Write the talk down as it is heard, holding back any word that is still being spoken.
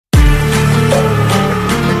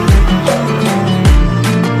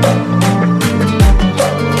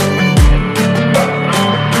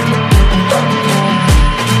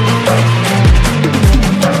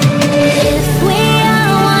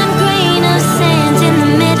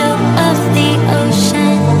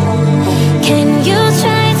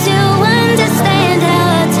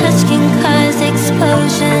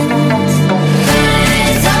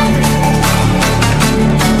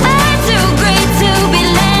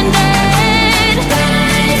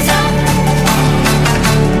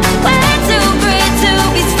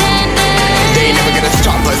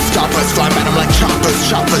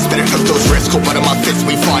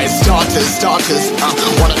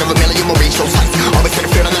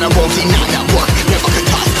won't deny that work, never could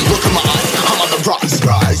die. Look in my eyes, I'm on the rise.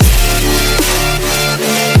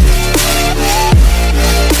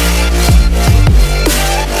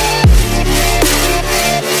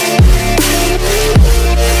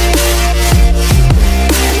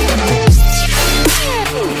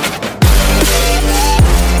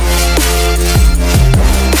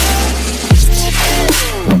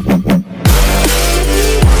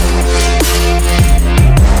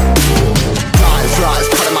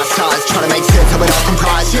 Trying to make sense of it all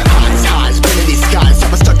comprised. Yeah, highs, been in these skies.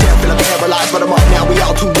 Never stuck down, feeling paralyzed, but I'm up now, we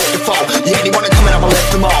all too late to fall. Yeah, anyone that coming, I'ma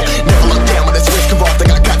lift them all. Never look down when this risk involved. They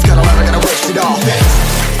got guts, gotta learn, I gotta risk it all.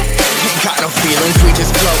 Ain't got no feelings, we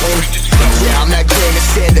just flowing. Yeah, I'm that grain of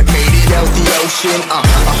sand that made it out the ocean. A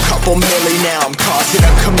couple milli now, I'm causing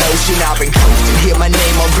a commotion. I've been coasting, hear my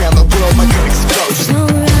name around the world like an explosion. So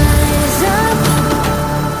rise up.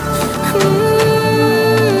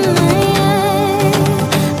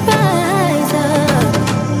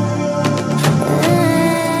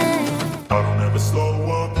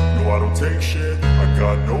 Take shit, I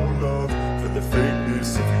got no love for the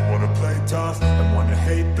fakeness. If you wanna play tough and wanna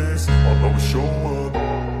hate this, I'll always show up.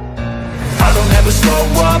 I don't ever slow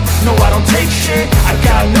up, no I don't take shit. I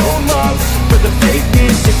got no love for the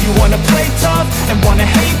fakeness. If you wanna play tough and wanna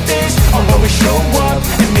hate this, I'll always show up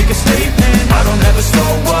and make a statement. I don't ever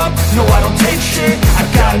slow up, no I don't take shit. I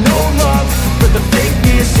got no love for the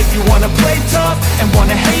fakeness. If you wanna play tough and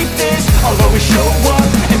wanna hate this, I'll always show up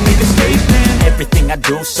and make a statement. Everything I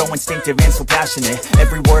do, so instinctive and so passionate.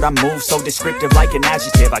 Every word I move, so descriptive like an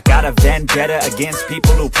adjective. I got a vendetta against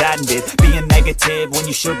people who patented being negative when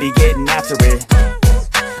you should be getting after it.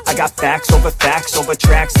 I got facts over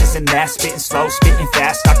tracks, this and that. Spitting slow, spitting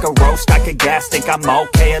fast, I could roast, I could gas. Think I'm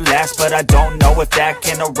okay at last, but I don't know if that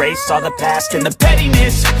can erase all the past. And the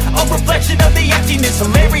pettiness, a reflection of the emptiness.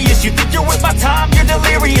 Hilarious, you think you're worth my time, you're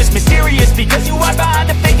delirious. Mysterious, because you hide behind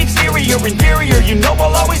a fake exterior. Inferior, you know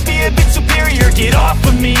I'll always be a bit superior. Get off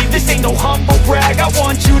of me, this ain't no humble brag. I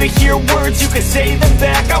want you to hear words, you can say them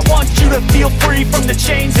back. I want you to feel free from the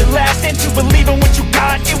chains at last, and to believe in what you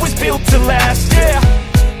got, it was built to last, yeah.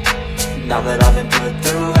 Now that I've been put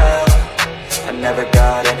through hell, I never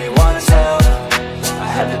got anyone's help. I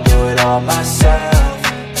had to do it all myself.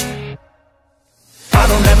 I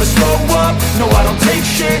don't ever slow up, no I don't take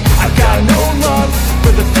shit. I got no love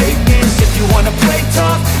for the fakeness. If you wanna play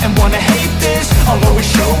tough and wanna hate this, I'll always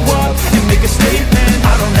show up and make a statement.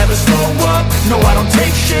 I don't ever slow up, no I don't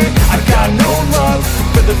take shit. I got no love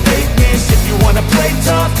for the fakeness. If you wanna play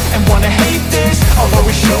tough and wanna hate this, I'll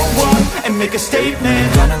always show up and make a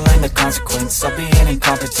statement. Gonna learn the consequence of being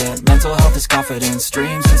incompetent. Mental health is confidence,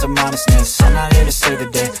 dreams and some honestness. I'm not here to save the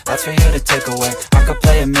day, that's for you to take away. I could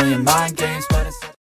play a million mind games, but it's